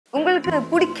உங்களுக்கு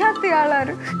பிடிக்காத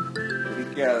ஆளாரு?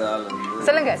 பிடிக்காத ஆள்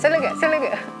சொல்லுங்க சொல்லுங்க சொல்லுங்க.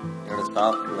 என்னோட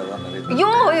ஸ்டாஃப்ல தான் நிறைய. ஐயோ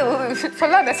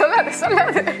சொல்லாத சொல்லாத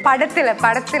சொல்லாத.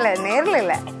 படத்துல நேர்ல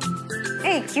இல்ல.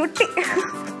 ஏய் கியூட்டி.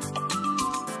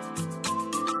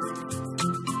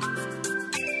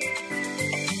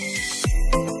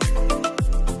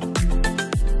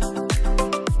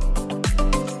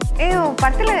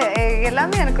 படத்துல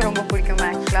எல்லாமே எனக்கு ரொம்ப பிடிக்கும்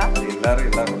ஆக்சுவலா. எல்லாரும்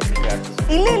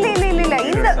இல்ல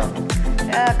இந்த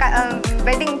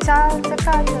வெட்டிங் சா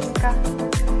சக்கா சக்கா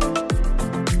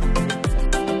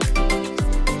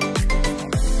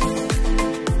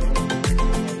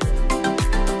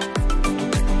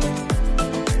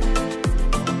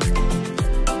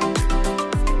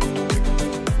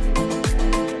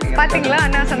பாத்தீங்களா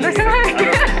அண்ணா சந்தோஷமா இருக்கு.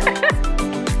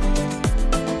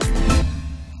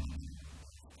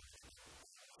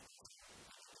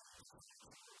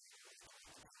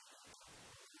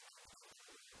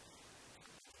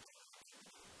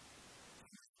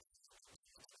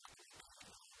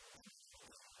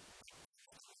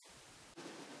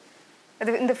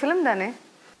 அது இந்த ஃபிலிம் தானே?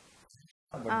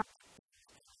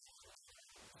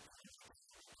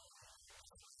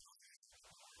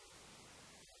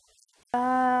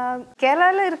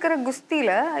 கேரளால இருக்கிற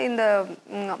குஸ்தியில இந்த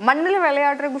மண்ணுல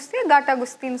விளையாடுற குஸ்தி காட்டா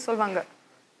குஸ்தின்னு சொல்லுவாங்க.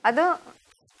 அது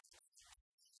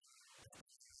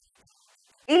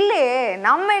இல்லையே,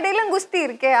 நம்ம இடையில குஸ்தி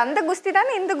இருக்கே, அந்த குஸ்தி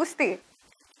தானே இந்த குஸ்தி.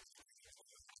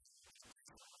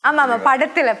 ஆமா ஆமா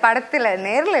படத்துல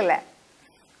நேர்ல இல்ல.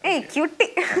 ஏய் கியூட்டி.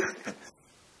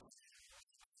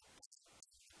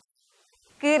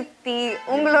 கீர்த்தி.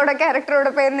 உங்களோட கேரக்டரோட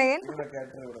பேர் என்ன?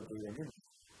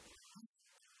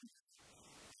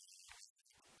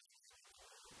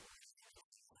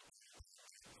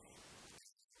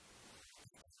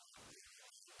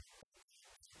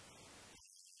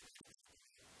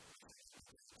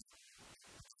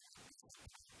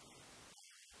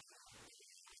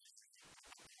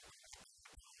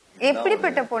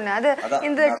 எப்படிப்பட்ட பொண்ணு அது?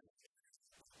 இந்த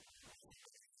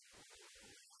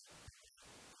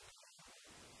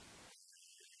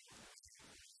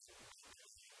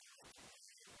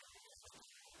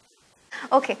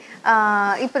ஓகே,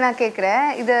 இப்போ நான் கேட்குறேன்,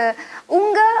 இது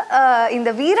உங்க இந்த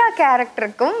வீரா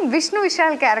கேரக்டருக்கும் விஷ்ணு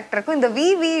விஷால் கேரக்டருக்கும் இந்த வி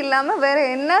இல்லாம வேற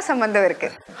என்ன சம்பந்தம்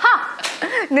இருக்கு?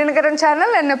 தினகரன்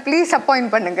சேனல் என்ன ப்ளீஸ்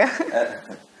அப்பாயிண்ட் பண்ணுங்க.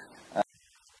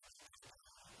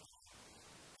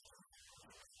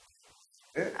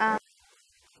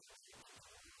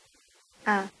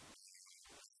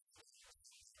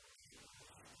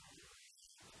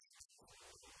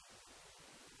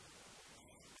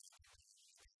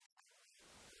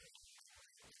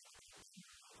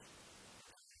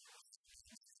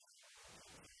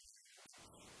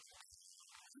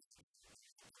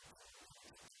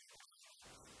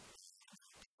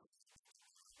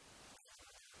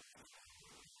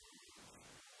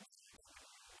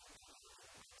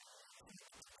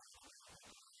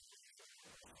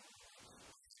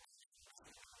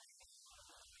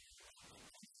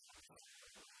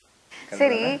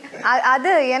 சரி, அது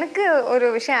எனக்கு ஒரு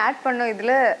விஷயம் ஆட் பண்ணும்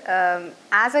இதுல.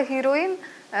 ஆஸ் அ ஹீரோயின்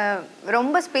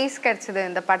ரொம்ப ஸ்பேஸ் கிடைச்சது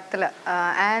இந்த படத்துல.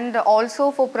 அண்ட் ஆல்சோ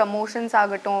ஃபார் ப்ரமோஷன்ஸ்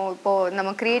ஆகட்டும், இப்போ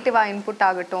நம்ம கிரியேட்டிவா இன்புட்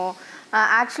ஆகட்டும்,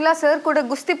 ஆக்சுவலா சார் கூட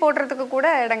குஸ்தி போடுறதுக்கு கூட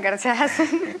இடம் கிடைச்சா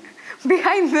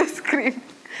பிஹைண்ட் த ஸ்க்ரீன்.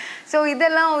 ஸோ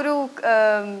இதெல்லாம் ஒரு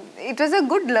it was a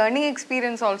good learning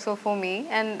experience also for me.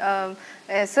 And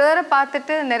சாரை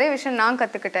பார்த்துட்டு நிறைய விஷயம் நான்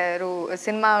கற்றுக்கிட்டேன். ஒரு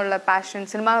சினிமாவில் பேஷன்,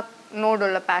 சினிமா நோடு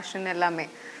உள்ள பேஷன் எல்லாமே.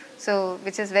 So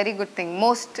which is very good thing.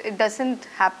 Most it doesn't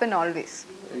happen always.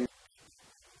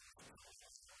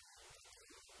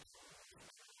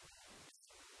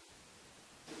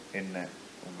 என்ன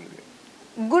உங்களுக்கு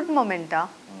குட் மொமெண்டா?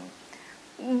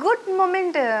 குட்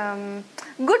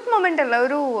மொமெண்ட் இல்லை,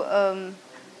 ஒரு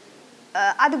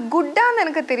அது குட்டான்னு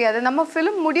எனக்கு தெரியாது. நம்ம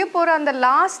ஃபிலிம் முடிய போகிற அந்த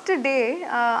last day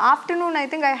afternoon I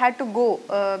think I had to go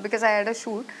because I had a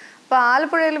shoot. இப்போ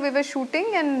ஆலப்புழையில் we were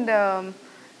shooting and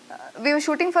we were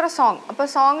shooting for a song. அப்போ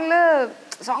song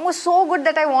was so good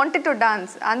that I wanted to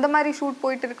dance. அந்த மாதிரி shoot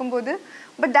போயிட்டு இருக்கும்போது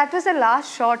but that was a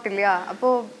last shot இல்லையா?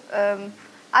 அப்போது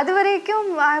அது வரைக்கும்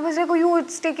I was like, oh,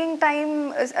 it's taking time,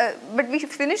 but we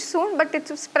finish soon, but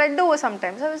it's spread over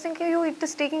sometimes. I was thinking, oh, it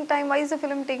is taking time. Why is the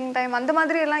film taking time? அந்த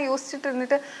மாதிரி எல்லாம் யோசிச்சுட்டு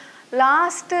இருந்துட்டு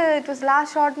lost it was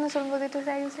last ஷாட்னு சொல்லும்போது it was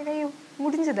I was like, ஐயோ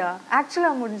முடிஞ்சுதா,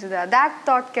 ஆக்சுவலாக முடிஞ்சுதா? that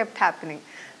thought kept happening.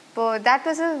 So that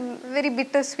was a very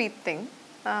bittersweet thing.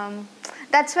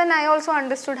 That's when I also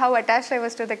understood how attached I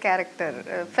was to the character.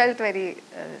 Felt very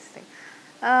this thing.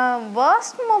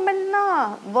 Worst moment na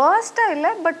worst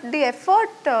illa, but the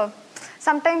effort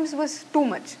sometimes was too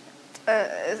much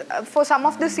for some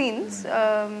of the scenes.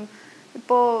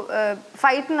 இப்போது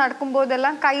fight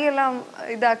நடக்கும்போதெல்லாம் கையெல்லாம்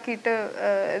இதாக்கிட்டு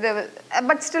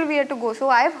but still we had to go. So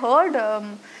I have heard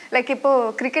like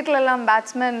இப்போது கிரிக்கெட்லலாம்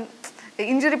batsman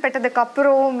injury பெற்றதுக்கு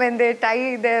அப்புறம் when they tie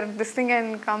their this thing and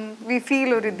come we feel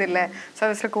ஒரு இது இல்லை. So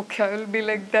I was like okay I will be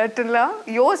like that எல்லாம்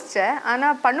யோசித்தேன்.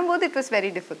 ஆனால் பண்ணும்போது it was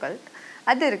very difficult.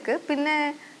 அது இருக்குது. பின்ன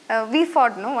we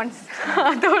fought no once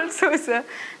அது also sir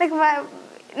like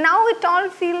now it all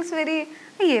feels very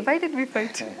hey why did we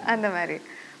fight அந்த மாதிரி.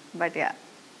 But yeah,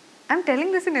 I'm telling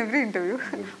this in every interview.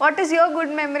 What is your good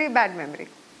memory, bad memory?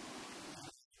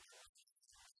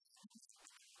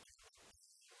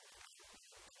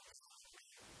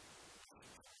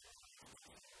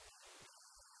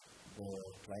 The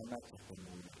climax of the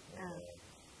movie.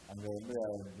 அங்கே வந்து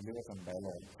deliver some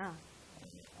dialogue.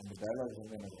 அந்த dialogue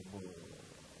வந்து எனக்கு ரொம்ப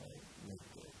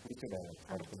பிடிச்ச dialogue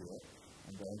படத்துல.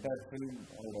 அந்த என்டையர் ஃபில்ம்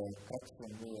அதோட கட்ஸ்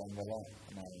வந்து அங்கெல்லாம்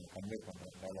நான் கன்வே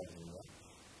பண்ணுறேன் dialogue இல்லை.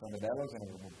 ஸோ அந்த டைலாக்ஸ்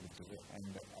எனக்கு ரொம்ப பிடிச்சது.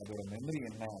 அண்ட் அதோட மெமரி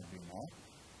என்ன அப்படின்னா,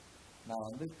 நான்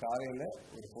வந்து காலையில்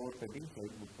ஒரு 4:30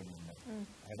 ஃப்ளைட் புக் பண்ணியிருந்தேன்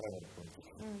ஹைதராபாத்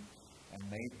போகிறதுக்கு. அண்ட்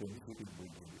நைட் வந்து ஷூட்டிங்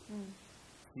போயிட்டு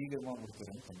சீக்கிரமாக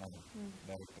முடிச்சிடுறேன்னு சொன்னாங்க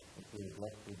டேரக்டர்.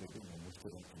 2:00 2:30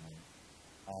 முடிச்சிடுறேன்னு சொன்னாங்க.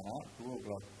 ஆனால்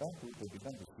 2:00 தான் 2:30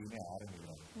 தான் அந்த சீனே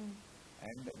ஆரம்பிக்கிறாங்க.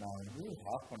 அண்ட் நான் வந்து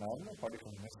 ½ அன் ஹவரில்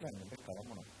 45 மினிட்ஸில் அங்கேருந்து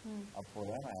கிளம்பணும். அப்போ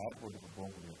தான் நான் ஏர்போர்ட்டுக்கு போக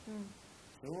முடியும்.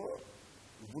 ஸோ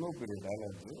இவ்வளோ பெரிய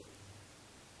டைலாக்ஸு.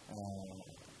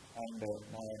 அண்ட்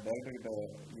நான் டேரக்டர்கிட்ட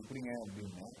எப்படிங்க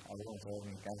அப்படின்னு அதுவும் சார்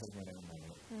நீங்கள் கேன்சல் பண்ணிடுங்க.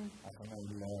 நான் சொன்னேன்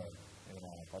இல்லை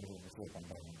நான் படிச்சு மிஸ்டேக்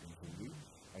பண்ணுறேன் அப்படின்னு சொல்லி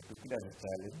ஐ took it as a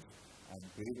challenge. And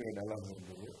பெரிய பெரிய டைலாக்ஸ்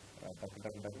இருந்தது. டக்கு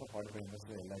 45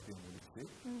 மினிட்ஸில் எல்லாத்தையும் முடிச்சு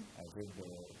அது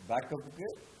பேக்கப்புக்கு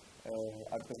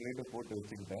அடுத்த ஃப்ளைட்டை போட்டு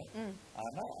வச்சுக்கிட்டேன்.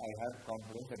 ஆனால் I have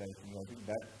confidence at I think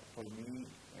that for me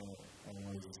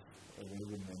very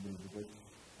good memory. Because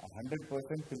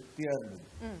 100% திருப்தியா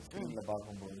இருந்தது ஸ்கிரீன்ல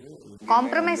பார்க்கும்போது.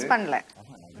 காம்ப்ரமைஸ் பண்ணல.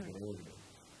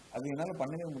 அது என்னால்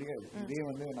பண்ணவே முடியாது. இதே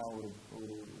வந்து நான் ஒரு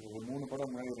 3 படம்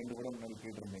முன்னாடி 2 படம் முன்னாடி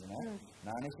கேட்டிருந்தீங்கன்னா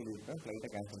நானே சொல்லியிருப்பேன்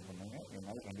ஃப்ளைட்டை கேன்சல் பண்ணுங்க,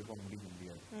 என்னால் கண்டிப்பாக முடிக்க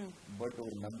முடியாது. பட்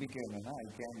ஒரு நம்பிக்கை என்னன்னா ஐ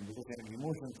கேன், பிகாஸ் எனக்கு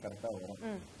இமோஷன்ஸ் கரெக்டாக வரும்.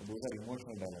 Those are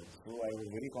emotional dialogues. So I was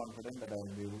very confident that I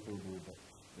will be able to do it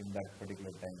in that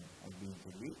particular time அப்படின்னு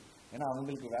சொல்லி. ஏன்னா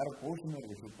அவங்களுக்கு வேற போர்ஷன்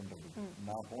இருக்கு ஷூட் பண்றது.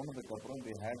 நான் போனதுக்கு அப்புறம்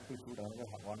they had to shoot another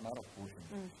 1 hour of portion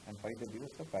and 5:30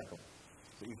 was the backup.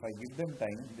 So if I give them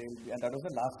time they will be, and that was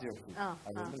the last day of shoot.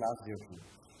 அது வந்து last day of shoot.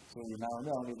 So நான்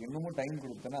வந்து அவங்களுக்கு இன்னமும் time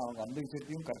கொடுத்தேன்னா அவங்க அந்த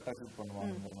விஷயத்தையும் கரெக்டாக ஷூட்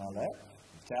பண்ணுவாங்கிறதுனால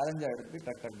சேலஞ்சாக எடுத்து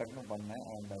டக்குன்னு பண்ணேன்.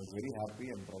 And I was very happy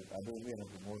and proud. அது வந்து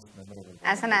எனக்கு most memorable.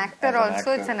 As an actor also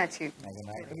it's an achievement. As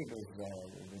an actor it was a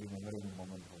very memorable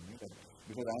moment for me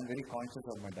because I am very conscious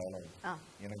of my dialogue.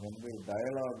 எனக்கு வந்து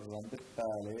dialogue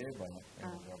வந்துட்டாலே பயம்.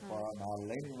 அப்பா 4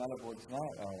 line மேலே போச்சுன்னா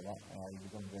அவ்வளோதான், I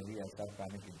become very I start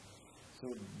panicking. So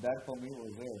that for me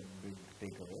was a big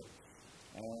takeaway.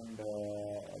 And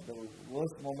the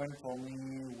worst moment for me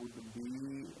would be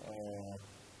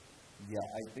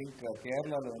I think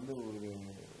கேரளாவில் வந்து ஒரு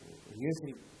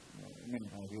ரிஹர்சல்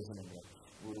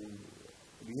ஒரு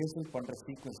ரிஹர்சல் பண்ணுற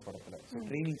சீக்வன்ஸ் படத்தில். ஸோ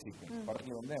ட்ரைனிங் சீக்வன்ஸ்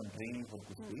படத்தில் வந்து ஐம் ட்ரைனிங் ஃபார்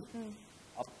குஸ்தி.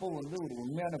 அப்போ வந்து ஒரு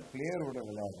உண்மையான பிளேயரோட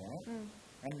விளையாடுறேன்.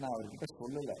 அண்ட் நான் அவர்கிட்ட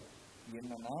சொல்லலை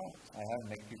என்னன்னா ஐ ஹேவ்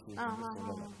நெக் இஷ்யூஸ்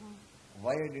சொல்லலை.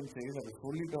 வை ஐ டிடன்ட் சே அதை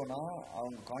சொல்லிட்டோன்னா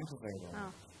அவங்க கான்ஷியஸ் ஆகிடுவாங்க.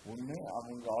 ஒன்று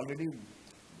அவங்க ஆல்ரெடி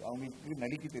அவங்களுக்கு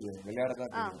நடிக்க தெரியாது, விளையாட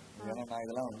தான் தெரியும். ஏன்னா நான்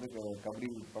இதெல்லாம் வந்து கபடி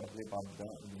படத்துலேயே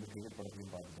பார்த்துட்டேன், கிரிக்கெட்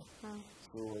படத்துலையும் பார்த்துட்டேன்.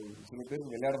 ஸோ சில பேர்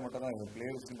விளையாட மட்டும் தான்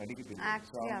பிளேயர்ஸ்க்கு நடிக்க தெரியும்.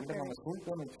 ஸோ அவங்ககிட்ட நம்ம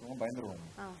சொல்லிட்டோம்னு வச்சுக்கோங்க பயந்துருவாங்க.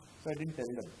 So I didn't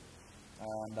tell them.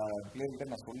 அந்த பிளேயர்கிட்ட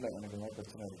நான் சொல்ல எனக்கு இந்த மாதிரி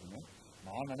பிரச்சனை இருக்குன்னு.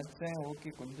 நான் நினச்சேன் ஓகே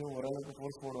கொஞ்சம் ஓரளவுக்கு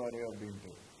ஃபோர்ஸ் போடுவார்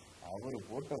அப்படின்ட்டு. அவர்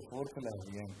போட்ட ஃபோர்ஸில்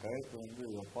என் கழுத்து வந்து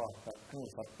எப்பா டக்கு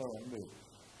சத்தம் வந்து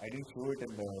ஐ டிடன்ட் ஷோ இட்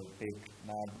இந்த டேக்.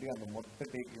 நான் அப்படியே அந்த மொத்த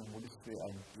டேக்கையும் முடிச்சுட்டு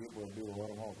அப்படியே அப்படியே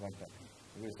ஓரமாக உட்காந்துட்டேன்.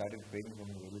 We started training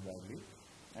from very badly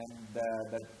and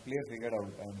that player figured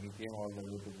out and he came all the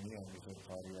way to me and he said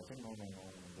sorry. I said no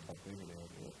இந்த தப்பே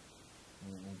கிடையாது,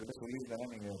 உங்ககிட்ட சொல்லியிருந்தேன்னா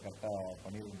நீங்கள் கரெக்டாக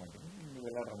பண்ணிருக்க மாட்டீங்க, நீங்கள்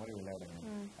விளையாடுற மாதிரி விளையாடுங்க.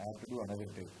 I have to do another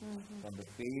take. அந்த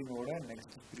பெயினோட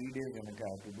நெக்ஸ்ட் 3 days எனக்கு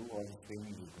I have to do all the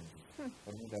training sequences.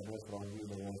 For me that was probably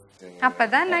the worst.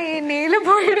 அப்பதான் நான் நேல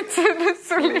போயிடுச்சுன்னு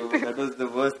சொல்லிட்டு that was the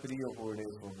worst 3 or 4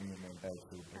 days for me in my entire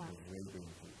shoot. It was very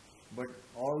painful. But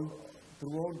all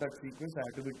throughout that sequence I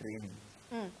had to be training.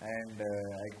 And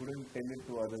I couldn't tell it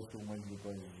to others too much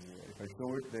because if I show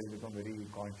it they'll become very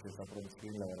conscious அப்புறம்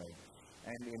ஸ்க்ரீனில் வராது.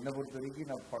 And என்னை பொறுத்த வரைக்கும்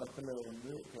நான் படத்தில்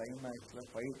வந்து கிளைமேக்ஸில்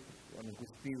ஃபைட் ஒன்று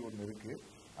குஸ்தி ஒன்று இருக்குது,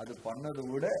 அது பண்ணதை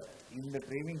விட இந்த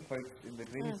ட்ரைனிங் ஃபைட் இந்த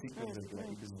ட்ரைனிங் சீக்வன்ஸ் இருக்குல்ல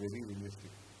இட் இஸ் வெரி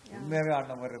ரியலிஸ்டிக். உண்மையாகவே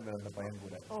ஆன மாதிரி இருந்தது அந்த பையன்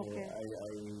கூட.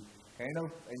 I kind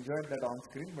of enjoyed that on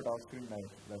screen, but off screen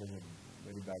that is a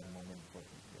very bad moment for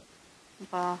me.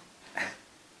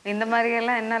 இந்த மாதிரி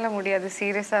எல்லாம் என்னால முடியாது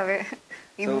சீரியஸாவே.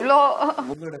 இவ்ளோ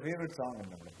உங்களோட ஃபேவரட் சாங்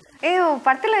என்ன?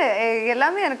 படத்துல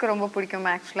எல்லாமே எனக்கு ரொம்ப பிடிக்கும்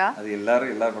ஆக்சுவலா. அது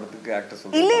எல்லாரும் எல்லா படத்துக்கு ஆக்டர்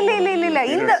சொல்றாங்க. இல்ல இல்ல இல்ல இல்ல இல்ல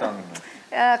இந்த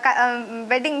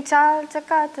வெட்டிங் சால்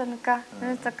சக்கா தனக்கா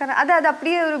சக்கர அது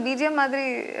அப்படியே ஒரு பிஜிஎம் மாதிரி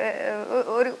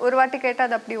ஒரு வாட்டி கேட்டால்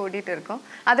அது அப்படியே ஓடிட்டு இருக்கும்.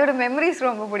 அதோட மெமரிஸ்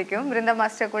ரொம்ப பிடிக்கும். பிருந்தா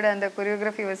மாஸ்டர் கூட அந்த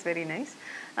கொரியோகிராஃபி வாஸ் வெரி நைஸ்.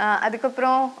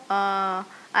 அதுக்கப்புறம்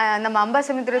நம்ம அம்பா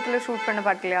சமுத்திரத்தில் ஷூட் பண்ண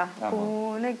பாட்டிலையா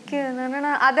பூனைக்கு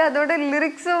அது அதோட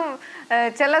லிரிக்ஸும்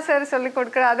செல்ல சார் சொல்லி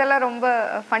கொடுக்குற அதெல்லாம் ரொம்ப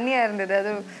ஃபன்னியாக இருந்தது.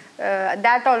 அது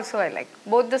that also I like.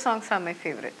 Both the songs are my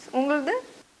favorites. உங்களுது?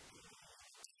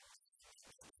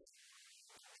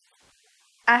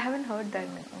 I haven't heard that.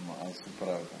 ஆமா அது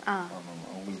சூப்பரா இருக்கும். ஆமா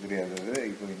உங்களுக்கு தெரியாது.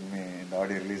 இப்போ இனிமே இந்த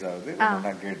ஆடியோ ரிலீஸ் ஆகுது.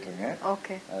 நான் கேட்டுருங்க.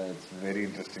 Okay. It's very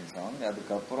interesting song.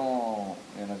 அதுக்கப்புறம்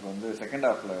எனக்கு வந்து செகண்ட்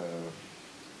ஹாஃப்ல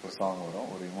ஒரு சாங் வரும்,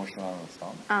 ஒரு எமோஷனலான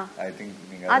சாங். ஐ திங்க்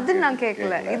நீங்க அது நான்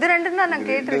கேட்கல. இது ரெண்டும் தான் நான்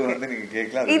கேட்டிருக்கேன். வந்து நீங்க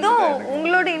கேட்கல. இதோ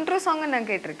உங்களோட இன்ட்ரோ சாங் நான்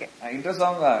கேட்டிருக்கேன். Intro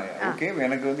song okay.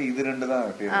 எனக்கு வந்து இது ரெண்டு தான்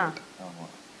ஃபேவரட். ஆமா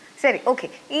சரி ஓகே.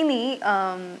 இனி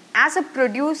as a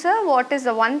producer what is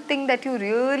the one thing that you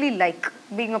really like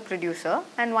being a producer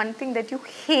and one thing that you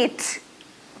hate?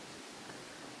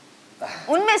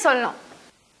 உண்மை சொல்லணும்.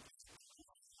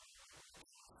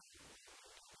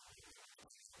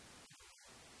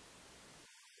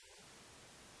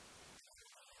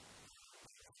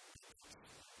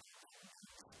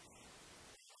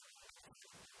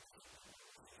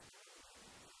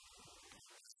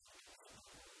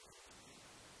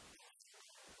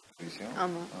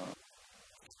 ஆமா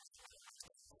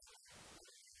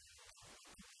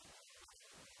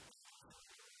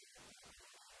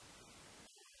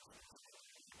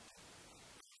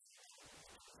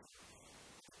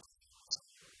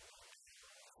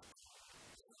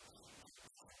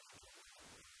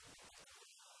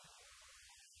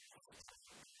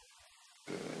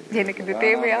எனக்கு இது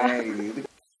தேவையா?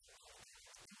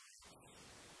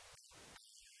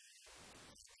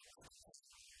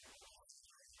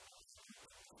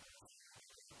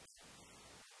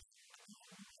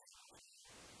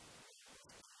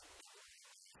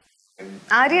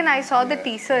 Aryan, I saw the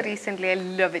teaser recently. I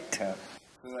love it.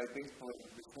 So I think for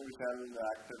vishnuvishal, the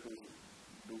actor, to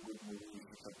do good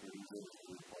movies,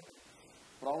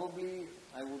 probably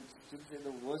I would still say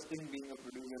the worst thing being a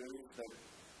producer is that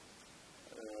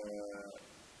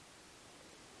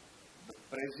the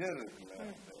pressure,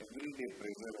 the everyday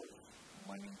pressure of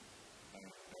money and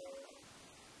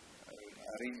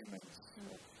arrangements,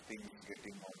 things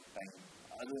getting on time.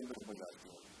 அது வந்து ரொம்ப ஜாஸ்தி.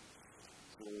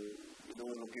 So ஏதோ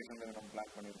ஒரு லொக்கேஷன்ல நம்ம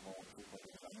plan பண்ணியிருக்கோம், super,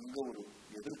 அங்க ஒரு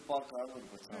எதிர்பார்க்காத ஒரு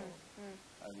பிரச்சனை வரும்.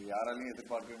 அது யாராலையும்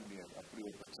எதிர்பார்க்கவே முடியாது. அப்படி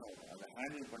ஒரு பிரச்சனை வரும். அதை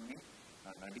ஹேண்டில் பண்ணி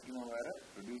நான் நடிக்கணும் வேற,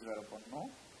 ப்ரொடியூஸ் வேற பண்ணணும்,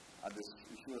 அது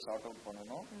இஷ்யூவை சார்ட் அவுட்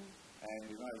பண்ணணும். And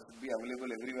you know I should be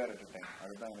available everywhere at a time.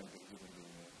 அதுதான் எனக்கு தெரிஞ்சு கொஞ்சம்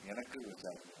எனக்கு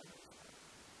challenge.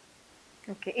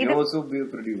 Okay. You also be a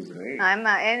producer, right?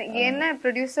 என்ன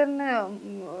ப்ரொடியூசர்னு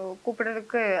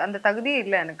கூப்பிடுறதுக்கு அந்த தகுதி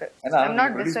இல்ல எனக்கு. I'm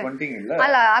not பண்ணிட்டீங்க இல்ல.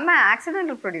 அல்ல, I'm an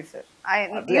accidental producer.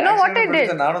 You know what I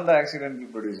did? நானும் தான் accidental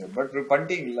producer, but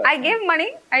பண்ணிட்டீங்க இல்ல. I gave money,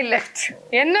 I left.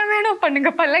 என்ன வேணும்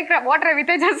பண்ணுங்க, like what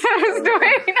Ravitha just is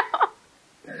doing now.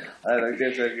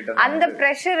 அந்த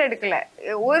பிரஷர் எடுக்கல.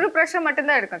 ஒரு பிரஷர் மட்டும்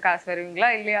தான் எடுக்கும். காசு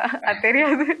வருவீங்களா இல்லையா அது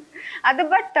தெரியாது. அது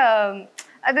பட்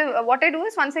அது what I do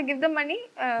is once I give the money,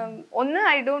 ஒன்னு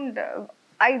I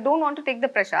don't want to take the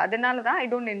pressure. அதனால தான் I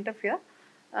don't interfere.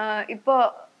 இப்போ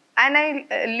and I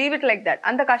leave it like that.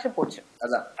 அந்த காசு போச்சு.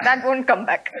 அதான் that won't come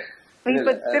back.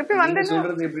 இப்போ திருப்பி வந்து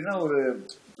சொல்றது எப்படின்னா ஒரு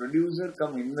ப்ரொடியூசர்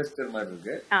கம் இன்வெஸ்டர் மாதிரி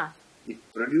இருக்கு.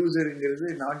 ப்ரொடியூசர்ங்கிறது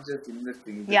not just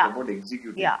investing, it's about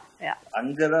executing.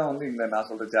 அங்கதான் வந்து இந்த நான்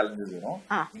சொல்ற சேலஞ்சஸ் வரும்.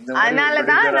 அதனால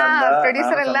தான் நான்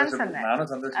ப்ரொடியூசர் எல்லாம் சொன்னேன். நானும்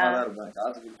சந்தோஷமா தான் இருப்பேன்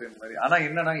காசு கொடுத்த மாதிரி. ஆனா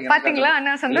என்னன்னா பாத்தீங்களா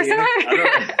அண்ணா சந்தோஷமா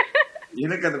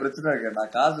எனக்கு அந்த பிரச்சனை இருக்கு.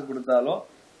 நான் காசு கொடுத்தாலும்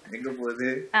எங்க போகுது,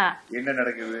 என்ன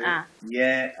நடக்குது,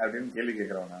 ஏன் அப்படின்னு கேள்வி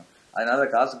கேட்கறேன் நான். அதனால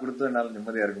காசு கொடுத்து என்னால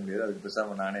நிம்மதியா இருக்க முடியாது. அதுக்கு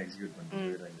பேசாம நானே எக்ஸிக்யூட் பண்ணிட்டு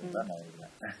போயிடுறேன் தான் நான்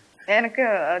இருக்கேன். எனக்கு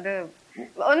அது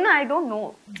ஒன்னு I don't know.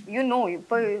 You know,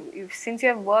 இப்போ since you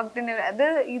have worked in அது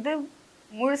இது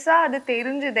முழுசா அது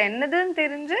தெரிஞ்சு என்னதுன்னு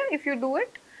தெரிஞ்சு if you do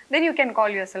it then you can call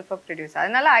yourself a producer.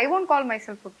 அதனால I won't call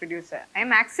myself a producer. I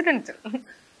am accidental.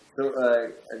 So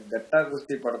கட்டா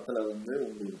குஸ்தி படத்துல வந்து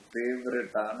உங்களுக்கு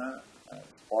ஃபேவரட்டான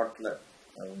ஸ்பாட்ல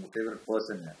உங்க ஃபேவரட்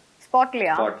பர்சன்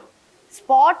ஸ்பாட்லயா?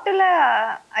 ஸ்பாட்ல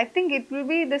I think it will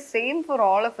be the same for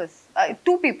all of us.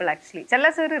 Two people actually.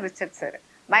 செல்ல சார், ரிச்சர்ட் சார்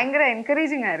பயங்கர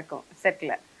என்கரேஜிங்கா இருக்கும்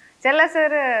செட்ல. செல்ல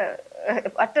sir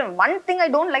one thing I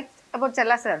don't like about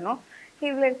செல்ல சார், no,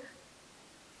 he's like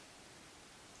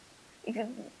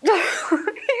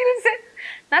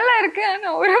நல்லா இருக்கு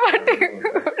ஆனா ஒரு வாட்டி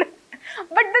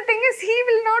But the thing is, he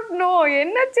will not know.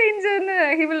 Enna change nu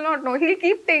he will not know. He'll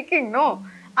keep taking. No.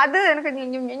 Adu enakku.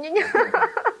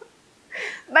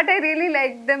 But I really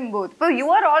like them both. But you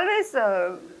are always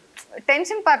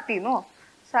tension party, no?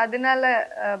 So adinala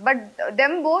but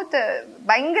them both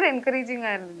பயங்கர encouraging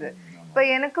ஆ இருந்தது. இப்போ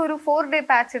எனக்கு ஒரு 4-day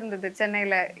patch இருந்தது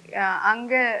சென்னையில.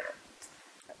 அங்க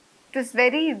it was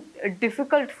very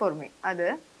difficult for me. Adu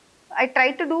I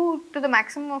tried to do to the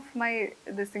maximum of my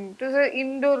this thing. It was an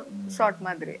indoor shot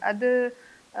madri. Adu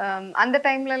அந்த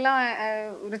டைம்ல எல்லாம்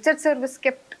Richard sir was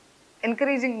kept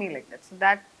encouraging me like that. So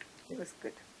that was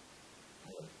good.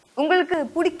 உங்களுக்கு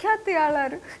பிடிக்காத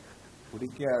ஆளாரு?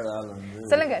 பிடிக்காத ஆள் வந்து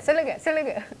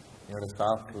சொல்லுங்க என்னோட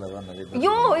ஸ்டாஃப்ல தான் நிறைய பேர்.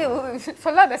 ஐயோ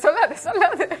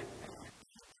சொல்லாத.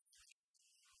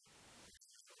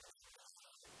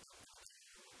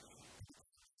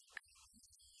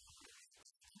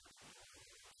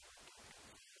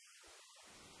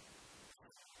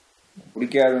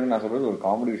 பிடிக்காதுன்னு நான் சொல்றது ஒரு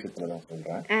காமெடி விஷயத்துல தான்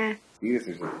சொல்றேன், சீரியஸ்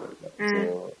விஷயத்துல இல்ல.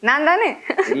 நான் தானே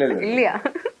இல்லையா?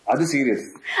 அது சீரியஸ்.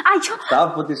 ஐயோ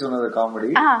ஸ்டாஃப் பத்தி சொன்னது காமெடி.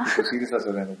 சீரியஸா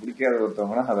சொல்றேன், பிடிக்காத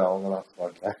ஒருத்தவங்கன்னா அது அவங்களா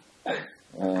ஸ்பாட்ல.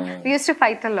 We used to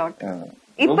fight a lot.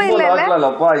 இப்ப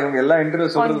இல்லப்பா இவங்க எல்லா இன்டர்வியூ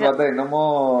சொல்றது பார்த்தா என்னமோ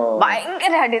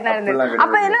பயங்கர அடிதான் இருந்தது.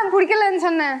 அப்ப என்ன பிடிக்கலன்னு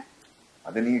சொன்னேன்?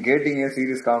 அது நீங்க கேட்டீங்க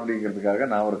சீரியஸ் காமெடிங்கிறதுக்காக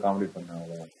நான் ஒரு காமெடி பண்ணேன்.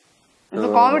 அவ்வளவுதான்.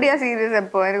 காமெடியா சீரியஸ்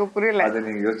எப்போ எனக்கு புரியல. அது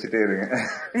நீங்க யோசிச்சுட்டே இருங்க.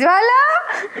 ஜுவாலா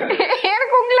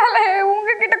எனக்கு உங்களால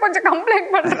உங்ககிட்ட கொஞ்சம் கம்ப்ளைண்ட்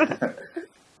பண்றேன்.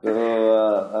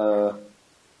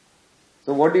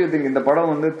 So what do you think இந்த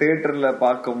படம் வந்து தியேட்டர்ல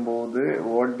பாக்கும்போது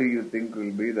what do you think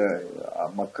will be the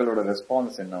மக்களோட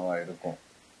ரெஸ்பான்ஸ் என்னவா இருக்கும்?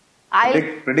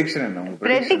 prediction என்ன?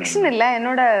 prediction இல்ல,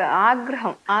 என்னோட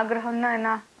ஆக்ரஹம்னா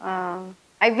என்ன,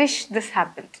 I wish this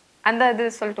happened. அந்த அது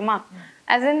சொல்லட்டுமா?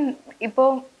 as in இப்போ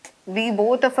we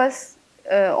both of us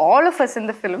all of us in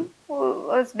the film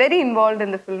was very involved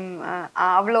in the film.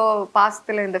 avlo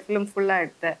பாஸ்தல இந்த film full-ஆ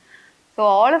எடுத்தேன். so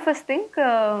all of us think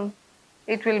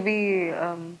it will be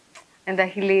இந்த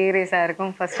ஹிலேரியஸா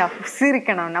இருக்கும். First half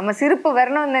சிரிக்கணும், நம்ம சிரிப்பு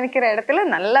வரணும்னு நினைக்கிற இடத்துல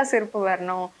நல்லா சிரிப்பு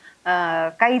வரணும்,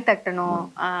 கை தட்டணும்,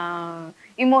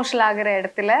 இமோஷனல் ஆகிற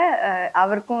இடத்துல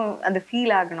அவருக்கும் அது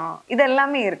ஃபீல் ஆகணும். இது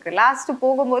எல்லாமே இருக்கு. லாஸ்ட்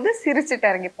போகும்போது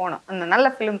சிரிச்சுட்டு இறங்கி போனோம். அந்த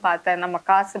நல்ல ஃபிலிம் பார்த்தேன், நம்ம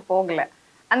காசு போகல,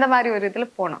 அந்த மாதிரி ஒரு இதுல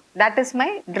போனோம். That is my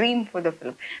dream for the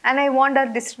film. And I want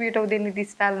our distributor Udhayanidhi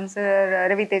Stalin sir,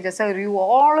 Ravi Teja sir, you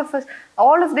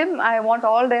all of them I want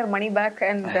all their money back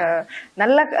and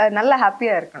நல்ல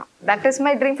ஹாப்பியா இருக்கணும். That is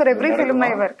my dream for every film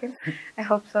I work in. I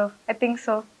hope so, I think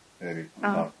so. சரி.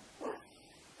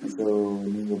 So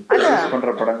நீங்க produce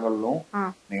பண்ற படங்கள்லயும்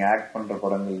நீங்க act பண்ற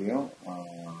படங்கள்லயும்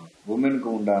வுமனுக்கு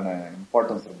உண்டான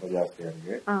importance ரொம்ப ஜாஸ்தியா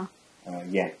இருக்கு.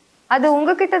 ஏன்? அது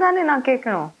உங்ககிட்ட தானே நான்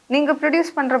கேட்கணும். நீங்க ப்ரொடியூஸ்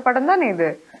பண்ற படம் தானே இது.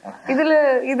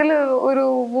 இதுல ஒரு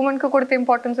வுமனுக்கு கொடுத்த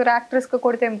இம்பார்ட்டன்ஸ், ஒரு ஆக்ட்ரஸ்க்கு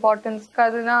கொடுத்த இம்பார்ட்டன்ஸ்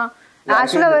அதுனா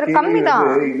ஆக்சுவலா ஒரு கம்மி தான்.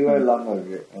 இதுவா இல்லாம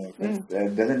இருக்கு.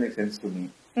 It doesn't make sense to me.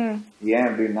 ஏன்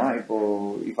அப்படின்னா இப்போ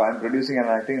if I am producing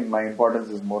and acting my importance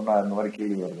is more na அந்த மாதிரி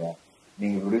கேள்வி வருதா?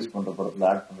 நீங்க ப்ரொடியூஸ் பண்ற படத்துல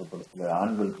ஆக்ட் பண்ற படத்துல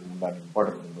ஆண்களுக்கு உண்டான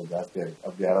இம்பார்ட்டன்ஸ் ரொம்ப ஜாஸ்தியா இருக்கு.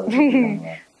 அப்படி யாராவது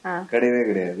கிடையவே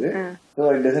கிடையாது. So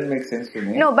it doesn't make sense to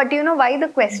me. No, but you know why the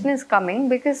question is coming?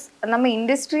 Because நம்ம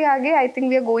industry Aake I think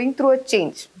we are going through a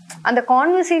change. And the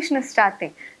conversation is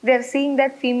starting. They are seeing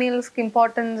that females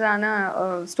importance ஆன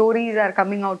stories are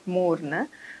coming out more.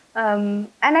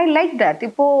 And I like that.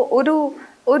 இப்போ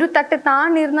ஒரு தட்டு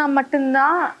தான் இருந்தா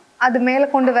மட்டும்தான் அது மேல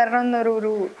கொண்டு வரணும்னு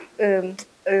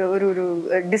ஒரு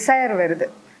டிசைர் வருது.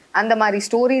 அந்த மாதிரி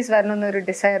ஸ்டோரிஸ் வரணும்னு ஒரு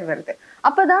டிசைர் வருது.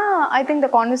 அப்பதான் I think the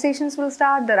conversations will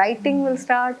start, the writing will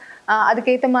start.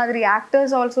 அதுக்கேற்ற மாதிரி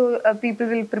actors also people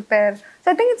will prepare. So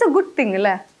I think it's a good thing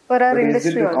இல்ல for our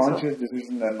industry also. Conscious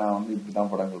decision நான் வந்து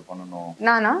இப்படிதான் படங்கள் பண்ணணும்,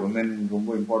 நானா women ரொம்ப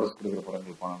இம்பார்ட்டன்ஸ் கொடுக்குற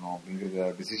படங்கள் பண்ணணும் அப்படிங்கற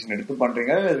டிசிஷன் எடுத்து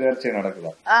பண்றீங்க, வேறச்சே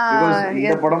நடக்குதா?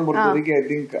 இந்த படம் பொறுத்த வரைக்கும் ஐ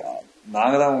திங்க்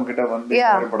நாங்க தான் உங்ககிட்ட வந்து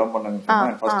படம் பண்ணாங்க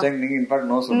சொன்னேன். ஃபர்ஸ்ட் டைம் நீங்க இன்ஃபேக்ட்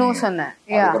நோ சொன்னேன்.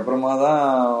 அதுக்கப்புறமா தான்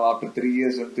ஆஃப்டர் 3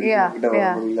 இயர்ஸ் வந்து உங்ககிட்ட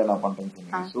வரும்போது இல்ல நான் பண்றேன்னு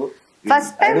சொன்னீங்க. So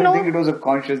first time no, it was a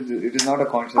conscious, it is not a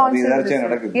conscious, அது எதாச்சே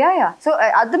நடக்குது. yeah so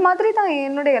அது மாதிரி தான்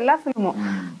என்னோட எல்லா ஃபிலிமும்.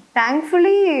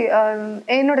 thankfully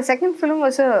என்னோட second film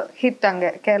was a hit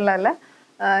அங்க கேரளால.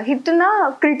 ஹிட்னா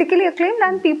critically acclaimed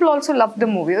and people also loved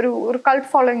the movie. ஒரு cult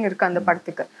following இருக்கு அந்த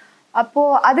படத்துக்கு. அப்போ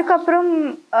அதுக்கப்புறம்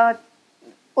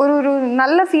ஒரு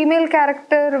நல்ல female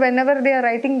character whenever they are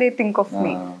writing they think of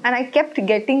me and I kept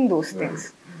getting those things.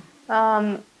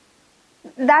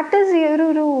 that is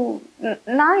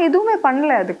நான் எதுவுமே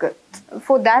பண்ணல அதுக்கு.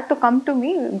 for that to come to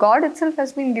me, God itself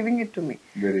has been giving it to me.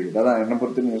 very good. அதான் என்ன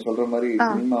பொறுத்து நீங்க சொல்ற மாதிரி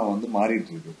சினிமா வந்து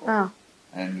மாறிட்டு இருக்கு.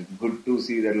 and it's good to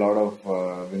see that a lot of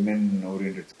women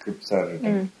oriented scripts are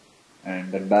written and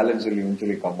that balance will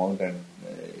eventually come out and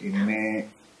இனிமே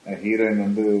ஹீரோயின்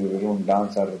வந்து வெறும்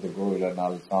டான்ஸ் ஆடுறதுக்கோ இல்ல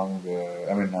 4 சாங்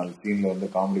 4 சீன்ல வந்து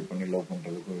காமெடி பண்ணி லவ்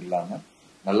பண்றதுக்கோ இல்லாம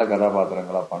நல்ல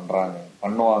கதாபாத்திரங்களா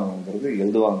பண்ணுவாங்கிறது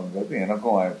எழுதுவாங்கிறது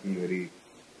எனக்கும் I feel very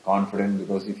confident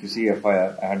because if you see FIR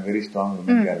I had very strong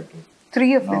women characters.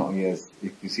 3 of them. Now yes,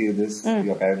 if you see this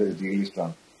your character is really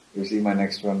strong. You see my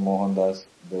next one, Mohandas,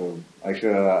 the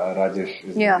Aishwarya Rajesh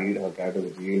is the lead. Her character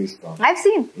is really strong. I've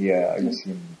seen. Yeah, I've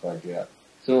seen that. Yeah.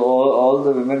 So all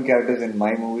the women characters in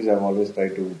my movies, I've always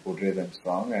tried to portray them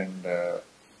strong, and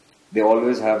they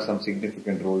always have some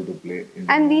significant role to play.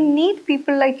 And we need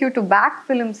people like you to back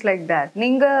films like that.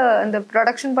 நீங்க அந்த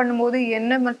production பண்ணும்போது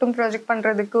என்ன மட்டும் project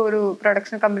பண்றதுக்கு ஒரு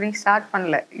production company start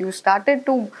பண்ணல. You started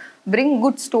to bring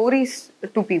good stories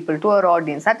to people, to our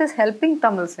audience. That is helping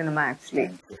Tamil cinema actually.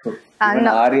 And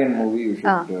Aryan movie, you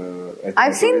should.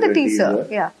 I've seen the teaser.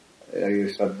 Yeah.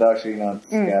 Shraddha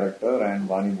Srinath's character and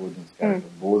Vani Bhojan's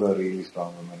character, both are really strong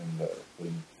women in the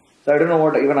film. So I don't know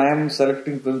what, even I am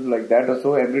selecting films like that, so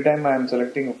every time I am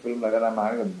selecting a film like that, I am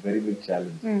having a very big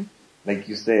challenge. Like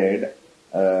you said,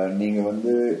 நீங்க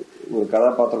வந்து ஒரு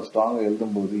கதாபாத்திரம் ஸ்ட்ராங்கா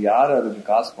எழுதும்போது யார் அதுக்கு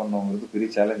cost பண்ணவங்கிறது பெரிய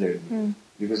challenge ஆயிடுது.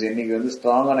 பிகாஸ் இன்னைக்கு வந்து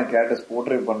ஸ்ட்ராங்கான கேரக்டர்ஸ்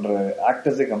போர்ட்ரே பண்ற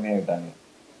ஆக்டர்ஸே கம்மியாயிட்டாங்க.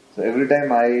 So every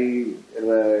time I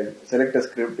select a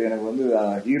script எனக்கு வந்து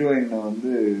ஹீரோயின்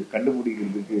வந்து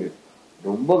கண்டுபிடிக்கிறதுக்கு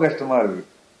ரொம்ப கஷ்டமா இருக்கு.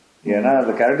 ஏன்னா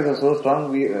the characters are so strong.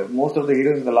 Most of the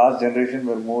heroes in the last generation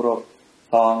were more of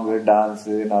song, dance,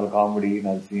 4 comedy,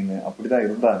 4 scene அப்படிதான்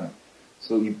இருந்தாங்க.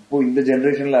 ஸோ இப்போ இந்த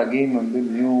ஜெனரேஷன்ல அகைன் வந்து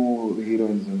நியூ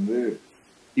ஹீரோயின்ஸ் வந்து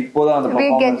இப்போதான் அந்த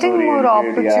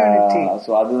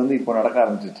ஸோ அது வந்து இப்போ நடக்க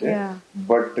ஆரம்பிச்சிச்சு.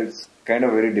 But it's kind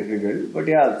of very difficult, but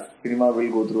yeah, cinema will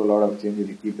go through a lot of changes.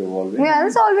 It keep evolving. Yeah,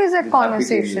 there's always a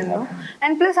conversation, no?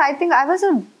 And plus, I think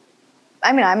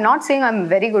I'm not saying I'm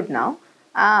very good now.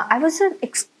 I was an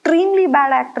extremely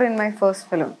bad actor in my first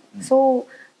film. So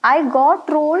I got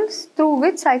roles through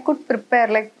which I could prepare.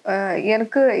 Like,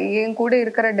 எனக்கு என் கூட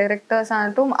இருக்கிற directors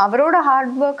ஆகட்டும் அவரோட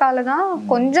heart ஒர்க்கால தான்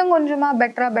கொஞ்சம் கொஞ்சமா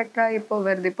பெட்டரா இப்போ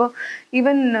வருது. இப்போ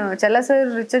ஈவன் செல்ல sir,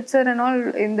 Richard sir and all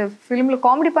இந்த ஃபிலிம்ல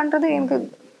காமெடி பண்றது எனக்கு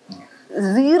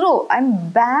ஜீரோ. I'm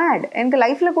bad. எனக்கு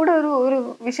லைஃப்ல கூட ஒரு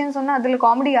விஷயம் சொன்னா அதுல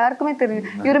காமெடி யாருக்குமே தெரியும்.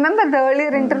 You remember the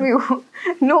earlier interview?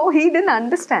 No, he didn't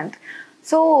understand.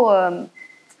 So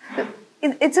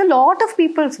it's a lot of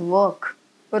peoples work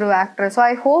for an actor. So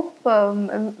I hope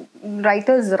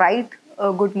writers write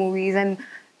good movies, and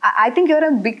I think you're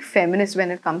a big feminist when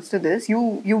it comes to this.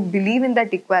 You believe in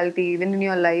that equality even in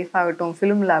your life.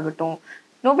 Film lagaton.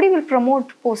 Nobody will promote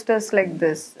posters like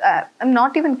this. I'm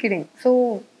not even kidding. So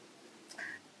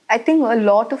I think a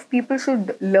lot of people should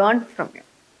learn from you.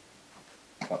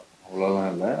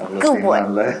 Good boy.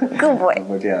 Good boy.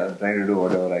 But yeah, I'm trying to do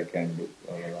whatever I can do.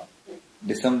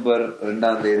 December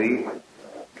 2nd தேதி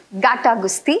Gata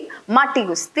Gusti, Mati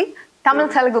Gusti, Tamil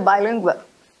Telugu bilingual.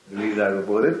 Release ஆக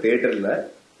போகுது தியேட்டர்ல.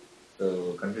 So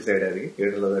confuse ஆயிடாதீங்க,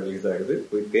 தியேட்டர்ல தான் release ஆகுது.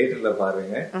 போய் தியேட்டர்ல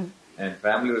பாருங்க அண்ட்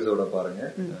ஃபேமிலிஸோட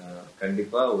பாருங்க.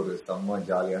 கண்டிப்பா ஒரு செம்ம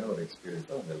ஜாலியான ஒரு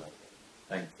எக்ஸ்பீரியன்ஸா உங்க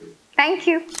எல்லாருக்கும்.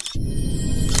 தேங்க்யூ.